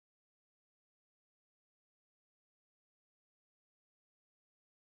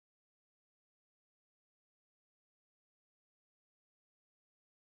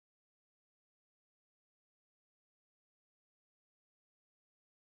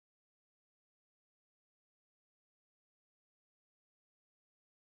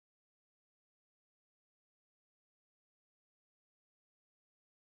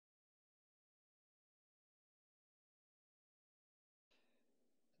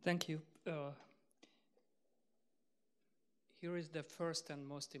Thank you. Here is the first and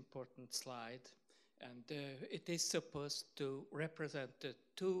most important slide, and it is supposed to represent the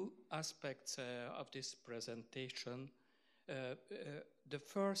two aspects of this presentation. The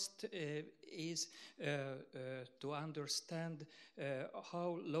first is to understand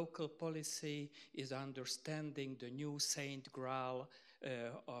how local policy is understanding the new Saint Graal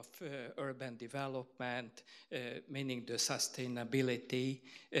of urban development, meaning the sustainability,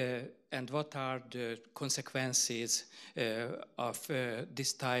 and what are the consequences of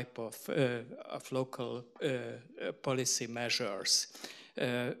this type of local policy measures.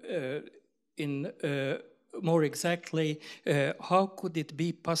 More exactly, how could it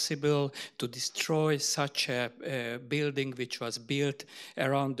be possible to destroy such a building which was built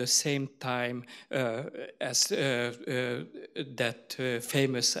around the same time as that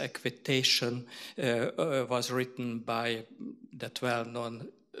famous equitation was written by that well-known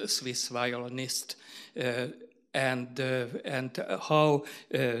Swiss violinist, and how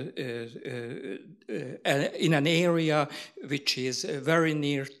in an area which is very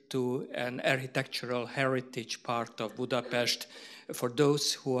near to an architectural heritage part of Budapest. For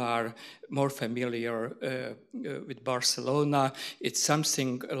those who are more familiar with Barcelona, it's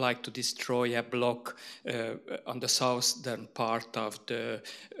something like to destroy a block on the southern part of the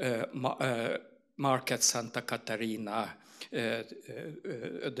Market Santa Catarina.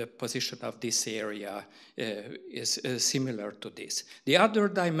 The position of this area is similar to this. The other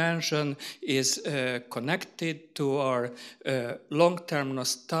dimension is connected to our long-term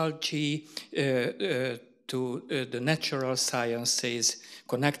nostalgia to the natural sciences,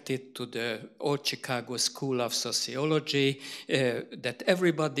 connected to the old Chicago School of Sociology, that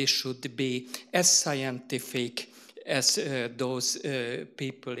everybody should be as scientific as those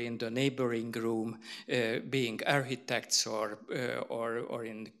people in the neighboring room, being architects or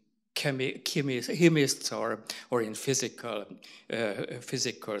in chemists or in physical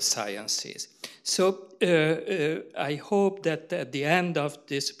sciences. So I hope that at the end of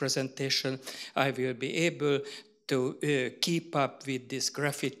this presentation I will be able to keep up with this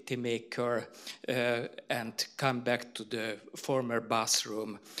graffiti maker and come back to the former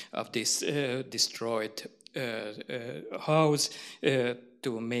bathroom of this destroyed house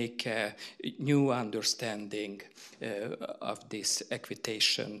to make a new understanding of this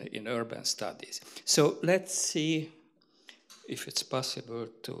equitation in urban studies. So let's see if it's possible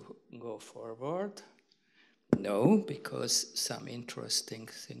to go forward. No, because some interesting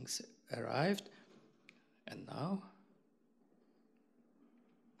things arrived. And now?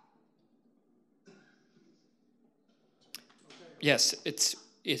 Yes, it's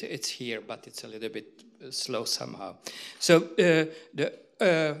here, but it's a little bit slow somehow. So the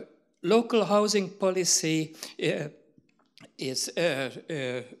local housing policy is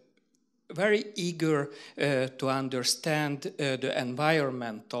very eager to understand the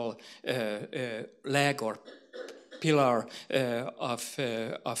environmental leg or pillar of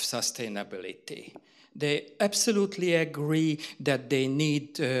sustainability. They absolutely agree that they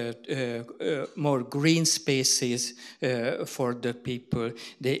need more green spaces for the people.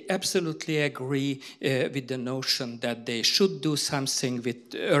 They absolutely agree with the notion that they should do something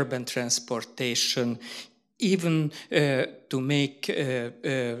with urban transportation, even to make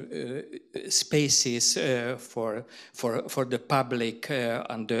spaces for the public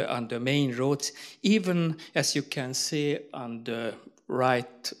on the main roads, even as you can see on the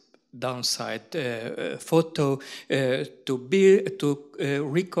right downside photo, to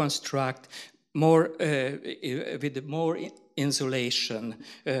reconstruct more with more insulation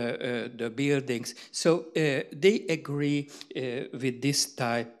the buildings. So they agree with this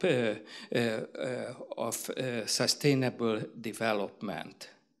type of sustainable development.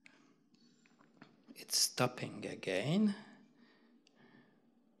 It's stopping again.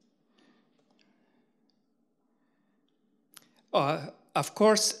 Of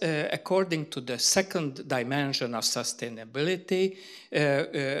course, according to the second dimension of sustainability,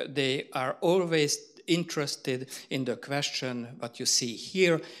 they are always interested in the question, what you see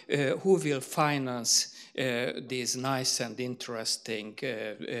here, who will finance these nice and interesting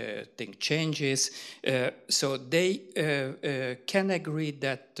changes. So they can agree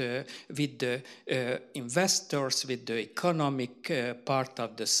that with the investors, with the economic part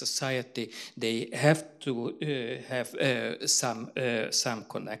of the society, they have to have some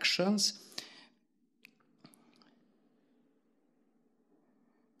connections.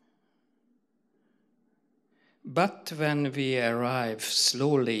 But when we arrive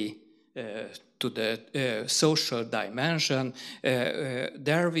slowly to the social dimension,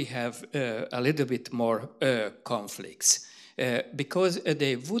 there we have a little bit more conflicts. because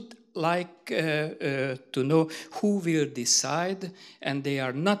they would like to know who will decide, and they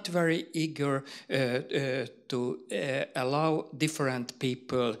are not very eager to allow different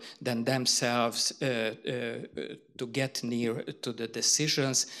people than themselves to get near to the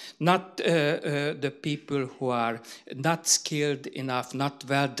decisions, not the people who are not skilled enough, not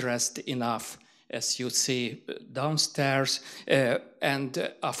well-dressed enough, as you see downstairs,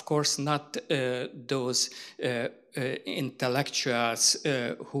 and of course not those intellectuals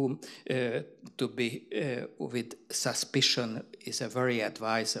whom to be with suspicion is a very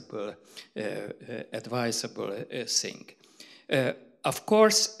advisable thing. Of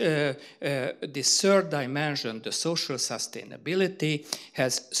course, this third dimension, the social sustainability,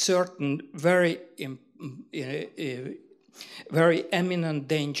 has certain very eminent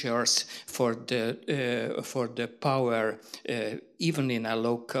dangers for the power, even in a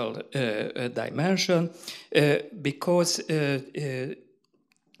local dimension, because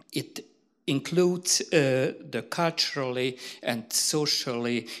it includes the culturally and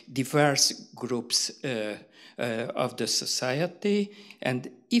socially diverse groups of the society, and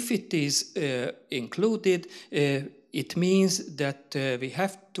if it is included, it means that we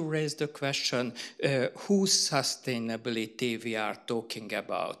have to raise the question whose sustainability we are talking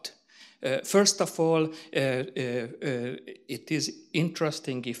about. First of all, it is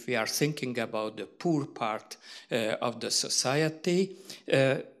interesting if we are thinking about the poor part of the society.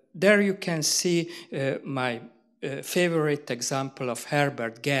 There you can see my favorite example of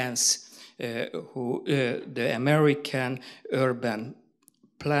Herbert Gans, the American urban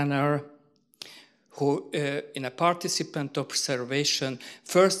planner, who in a participant observation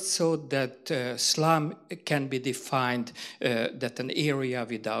first thought that slum can be defined that an area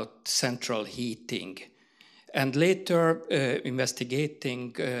without central heating. And later,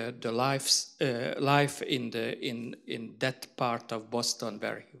 investigating the life in that part of Boston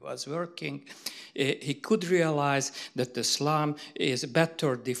where he was working, he could realize that the slum is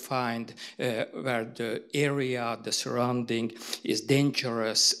better defined where the area, the surrounding, is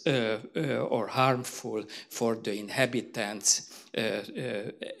dangerous or harmful for the inhabitants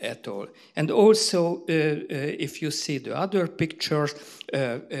at all. And also, if you see the other pictures,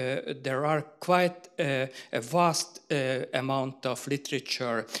 there are quite a vast amount of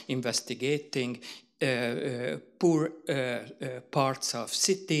literature investigating poor parts of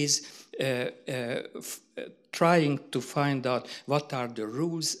cities, trying to find out what are the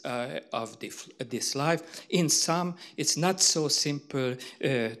rules of this life. In some, it's not so simple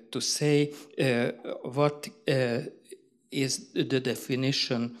to say what is the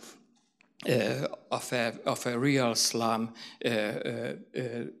definition of a real slum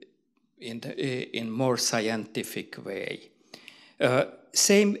in more scientific way.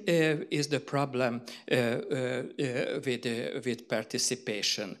 Same is the problem with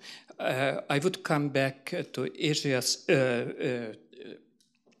participation. I would come back to Asia's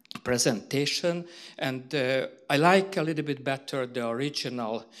presentation, and I like a little bit better the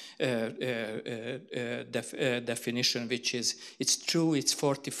original definition, which is, it's true, it's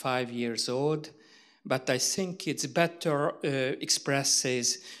 45 years old, but I think it's better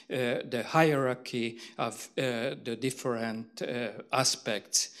expresses the hierarchy of the different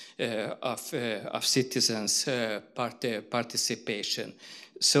aspects of citizens' participation.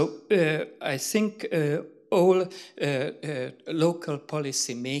 So I think all local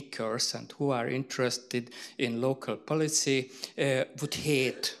policy makers and who are interested in local policy would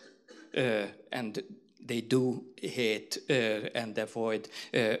hate, and they do hate and avoid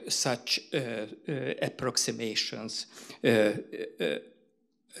such approximations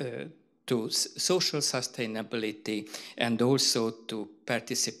to social sustainability and also to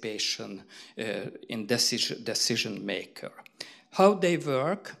participation in decision maker. How they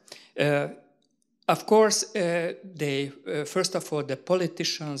work? Of course, they, first of all, the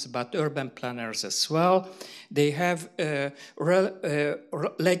politicians, but urban planners as well, they have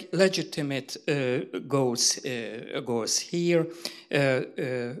legitimate goals here.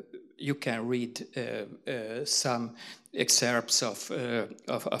 You can read some excerpts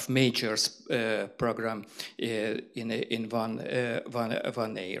of Major's program in one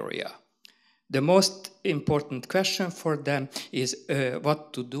area. The most important question for them is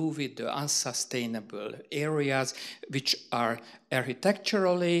what to do with the unsustainable areas, which are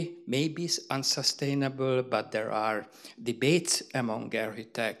architecturally maybe unsustainable, but there are debates among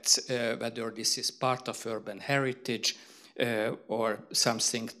architects whether this is part of urban heritage or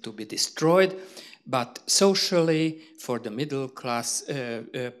something to be destroyed. But socially, for the middle class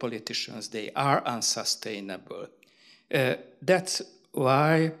politicians, they are unsustainable. That's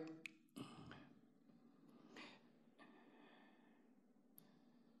why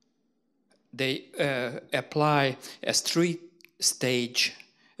they apply a three-stage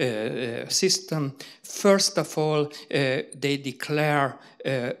system. First of all, they declare,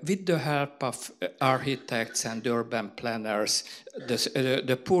 with the help of architects and urban planners,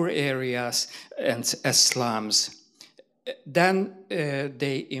 the poor areas as slums. Then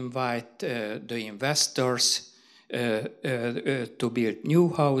they invite the investors to build new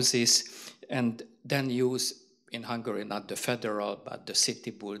houses, and then use, in Hungary, not the federal, but the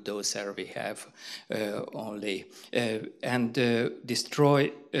city bulldozer we have only, and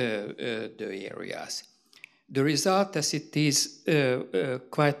destroy the areas. The result, as it is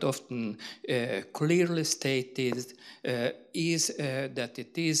quite often clearly stated, is that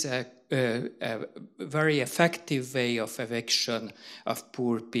it is a very effective way of eviction of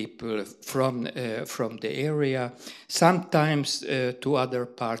poor people from the area, sometimes to other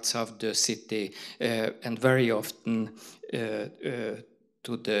parts of the city, and very often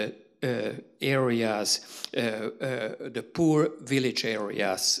to the areas, the poor village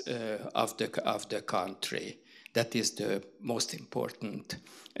areas of the country. That is the most important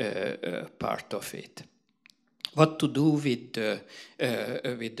part of it. What to do with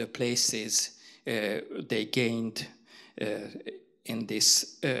the places they gained in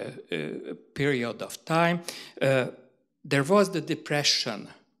this period of time? There was the Depression,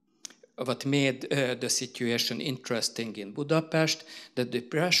 what made the situation interesting in Budapest. The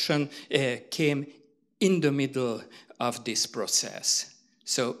Depression came in the middle of this process.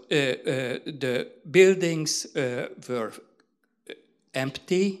 So the buildings were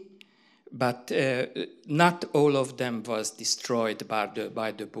empty, but not all of them was destroyed by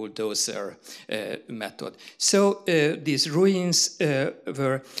the bulldozer method. So these ruins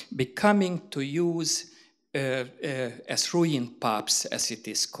were becoming to use as ruin pubs, as it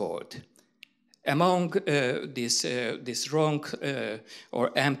is called. Among these wrong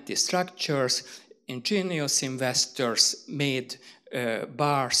or empty structures, ingenious investors made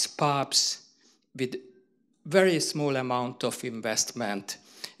bars, pubs with very small amount of investment,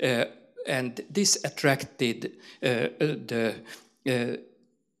 and this attracted the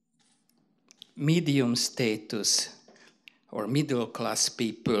medium status or middle class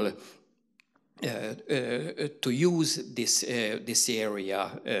people to use this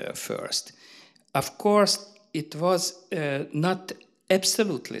area first. Of course, it was not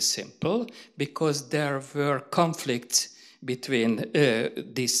absolutely simple, because there were conflicts between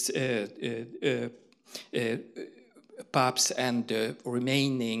these pubs and the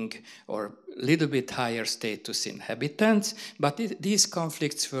remaining or little bit higher status inhabitants, but these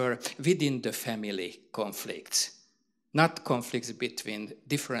conflicts were within the family conflicts, not conflicts between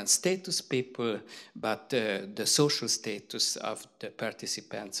different status people, but the social status of the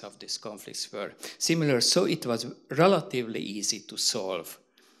participants of these conflicts were similar, so it was relatively easy to solve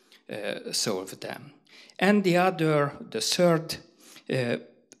them. And the third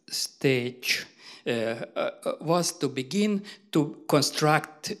stage was to begin to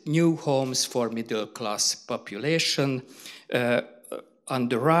construct new homes for middle-class population. On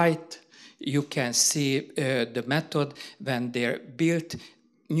the right, you can see the method when they built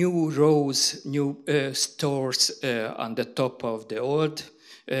new rows, new stores on the top of the old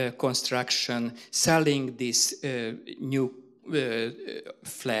construction, selling these new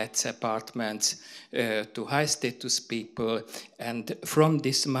flats, apartments to high-status people, and from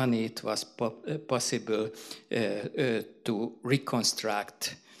this money it was possible to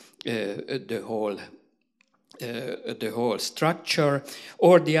reconstruct the whole structure.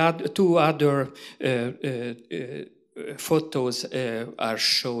 Or the two other photos are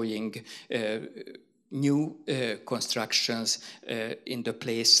showing new constructions in the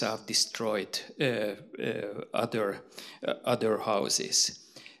place of destroyed other houses.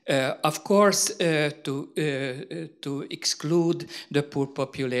 Of course, to exclude the poor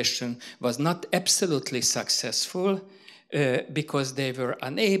population was not absolutely successful, because they were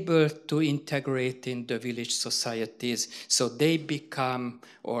unable to integrate in the village societies, so they become,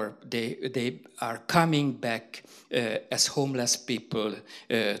 or they are coming back as homeless people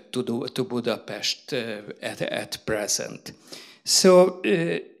to Budapest at present. So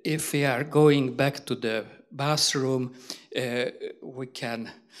if we are going back to the bathroom, we can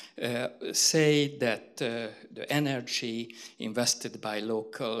say that the energy invested by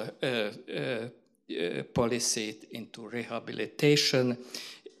local policy into rehabilitation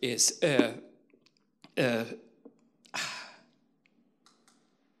is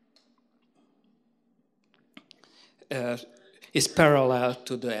parallel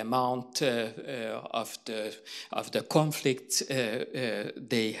to the amount of the conflicts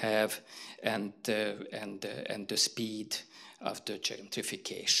they have, and the speed of the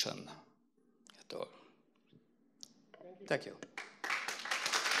gentrification. all. Thank you.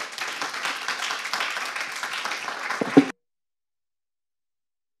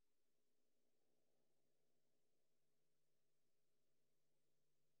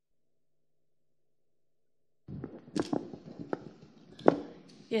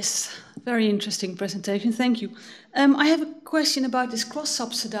 Yes, very interesting presentation. Thank you. I have a question about this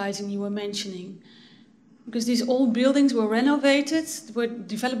cross-subsidizing you were mentioning. Because these old buildings were renovated, were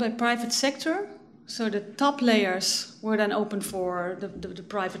developed by private sector. So the top layers were then open for the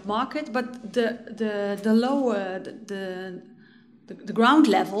private market, but the lower, the ground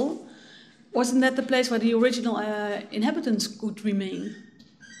level, wasn't that the place where the original inhabitants could remain?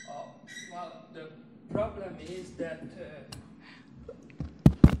 Well, the problem is that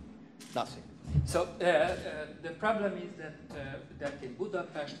nothing. So the problem is that in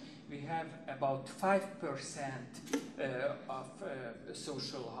Budapest we have about 5% of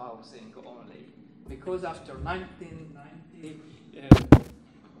social housing only, because after 1990,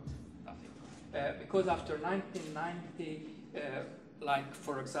 because after 1990, like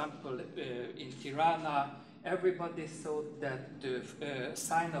for example in Tirana, everybody thought that the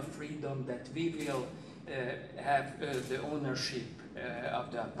sign of freedom that we will have the ownership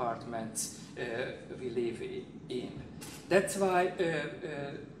of the apartments we live in. That's why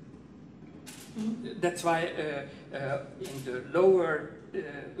in the lower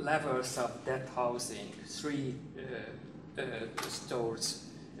levels of that housing, 3 stores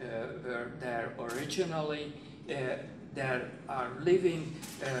were there originally. There are living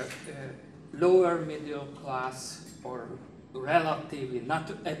lower middle class or relatively,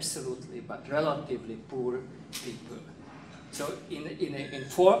 not absolutely, but relatively poor people. So in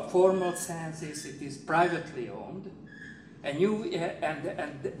formal senses, it is privately owned,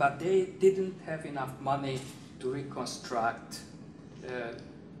 but they didn't have enough money to reconstruct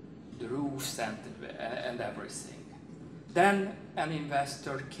the roofs and everything. Then an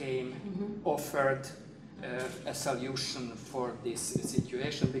investor came, offered a solution for this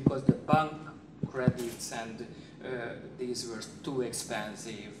situation because the bank credits and these were too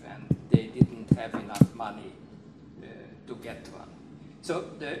expensive and they didn't have enough money to get one.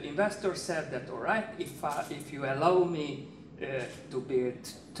 So the investor said that, all right, if you allow me to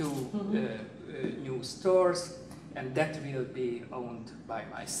build 2 new stores, and that will be owned by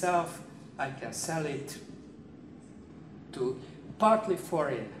myself, I can sell it to partly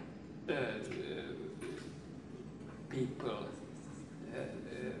foreign people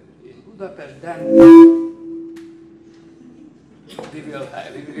in Budapest, then we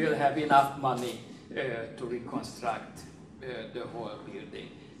will have enough money to reconstruct the whole building.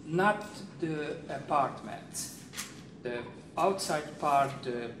 Not the apartments. The outside part,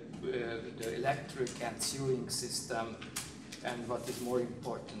 the electric and sewing system, and what is more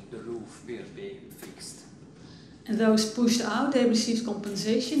important, the roof will be fixed. And those pushed out, they received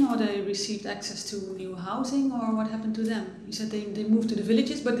compensation, or they received access to new housing, or what happened to them? You said they moved to the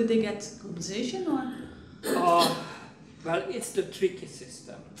villages, but did they get compensation, or? Well, it's the tricky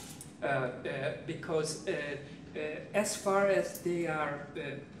system, because as far as they are,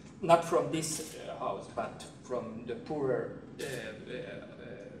 not from this house, but from the poorer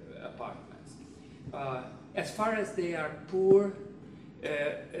apartments. As far as they are poor,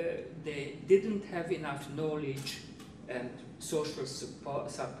 they didn't have enough knowledge and social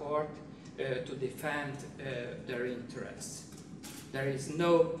support to defend their interests. There is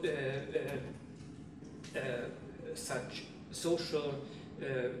no such social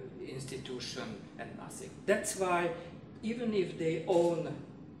institution and nothing. That's why even if they own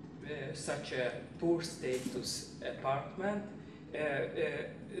such a poor status apartment,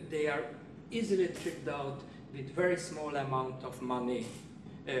 they are easily tricked out with very small amount of money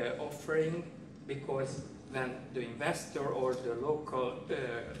offering, because when the investor or the local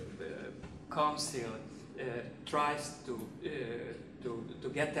council tries to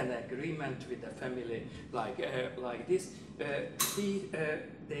get an agreement with a family like this,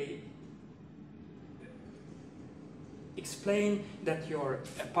 they explain that your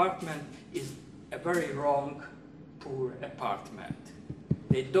apartment is a very wrong, poor apartment.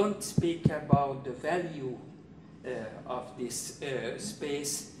 They don't speak about the value of this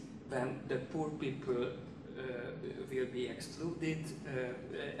space when the poor people will be excluded,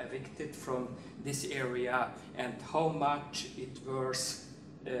 evicted from this area, and how much it worth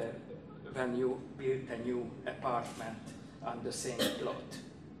when you build a new apartment on the same plot.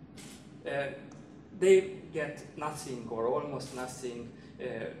 They get nothing or almost nothing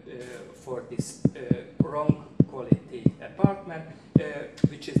for this wrong quality apartment,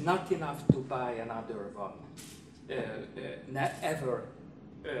 which is not enough to buy another one, ever,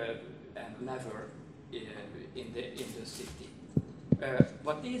 and never in the city.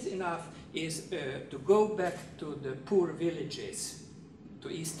 What is enough is to go back to the poor villages, to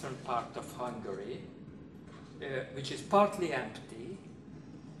eastern part of Hungary, which is partly empty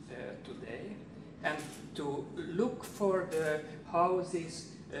today, and to look for the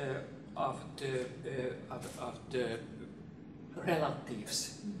houses of the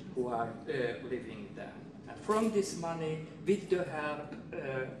relatives who are living there. And from this money, with the help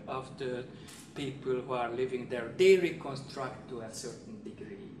of the people who are living there, they reconstruct to a certain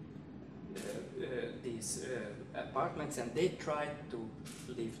degree these apartments, and they try to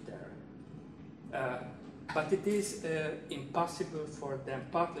live there. But it is impossible for them,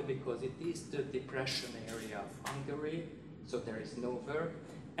 partly because it is the depression area of Hungary, so there is no work,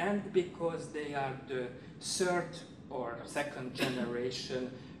 and because they are the third or second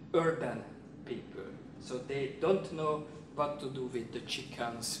generation urban people. So they don't know what to do with the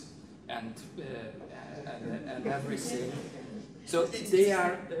chickens and everything. So they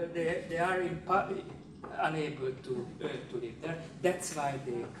are unable to live there. That's why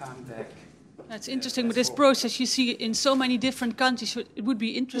they come back. That's interesting with this process you see in so many different countries. So it would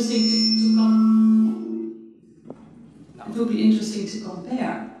be interesting to come. No. It would be interesting to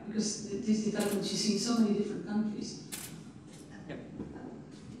compare because these developments you see in so many different countries. Yep.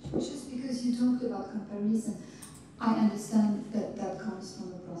 Just because you talked about comparison, I understand that that comes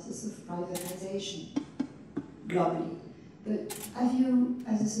from the process of privatization globally. But have you,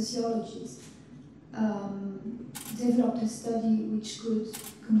 as a sociologist, developed a study which could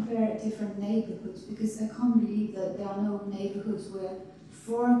compare different neighborhoods? Because I can't believe that there are no neighborhoods where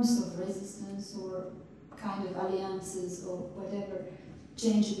forms of resistance or kind of alliances or whatever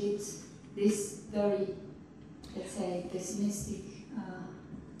change a bit this very, let's say, pessimistic,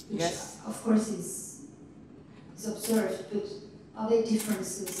 which yes, of course is observed, but are there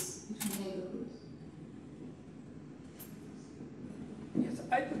differences between neighborhoods? Yes,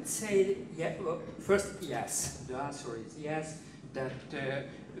 I would say, yeah, well, first, yes. The answer is yes, that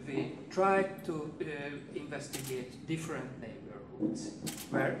we try to investigate different neighborhoods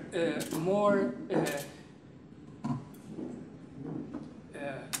where more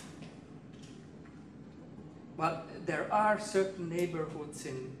well, there are certain neighborhoods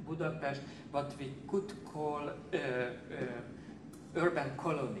in Budapest what we could call urban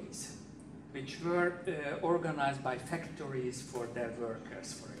colonies, which were organized by factories for their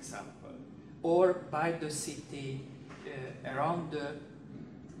workers, for example, or by the city around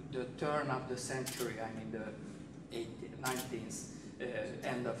the turn of the century, I mean the 19th,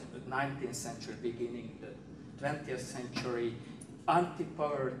 end of the 19th century, beginning the 20th century,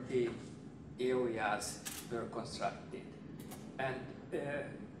 anti-poverty areas were constructed. And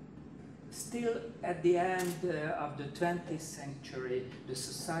still at the end of the 20th century, the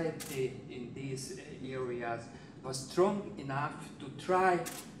society in these areas was strong enough to try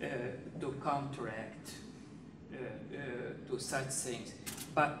to counteract to such things.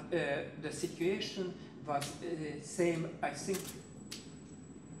 But the situation was same, I think,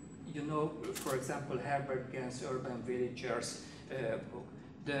 you know, for example, Herbert Gans' Urban Villagers book.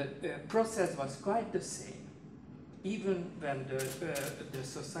 The process was quite the same. Even when the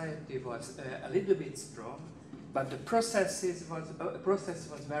society was a little bit strong, but the process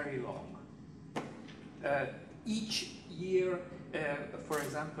was very long. Each year, for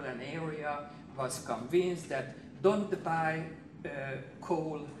example, an area was convinced that don't buy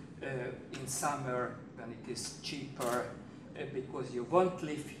coal in summer when it is cheaper because you won't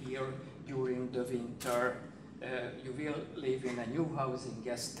live here during the winter. You will live in a new housing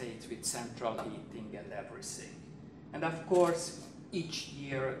estate with central heating and everything. And of course, each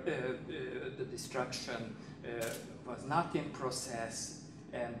year the destruction was not in process,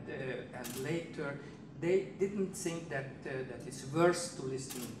 and later they didn't think that it's worth to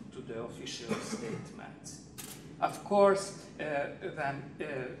listen to the official statements. Of course, when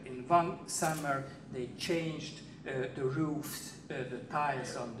in one summer they changed the roofs, the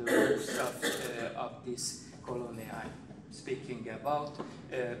tiles on the roofs of this colony I'm speaking about,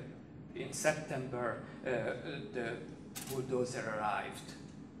 in September, the bulldozer arrived,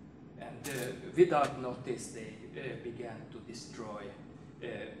 and without notice they began to destroy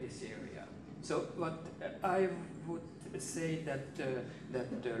this area. So what I would say that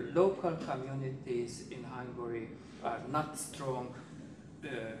the local communities in Hungary are not strong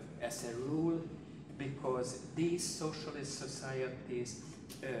as a rule, because these socialist societies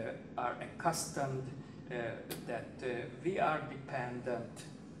are accustomed that we are dependent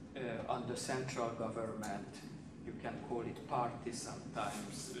on the central government. You can call it party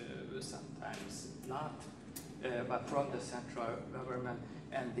sometimes, sometimes not. but from the central government,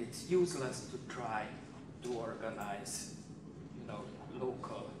 and it's useless to try to organize, you know,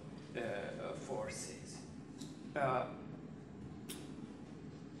 local forces.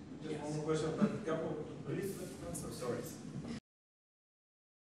 Just one more question, but Gábor, sorry.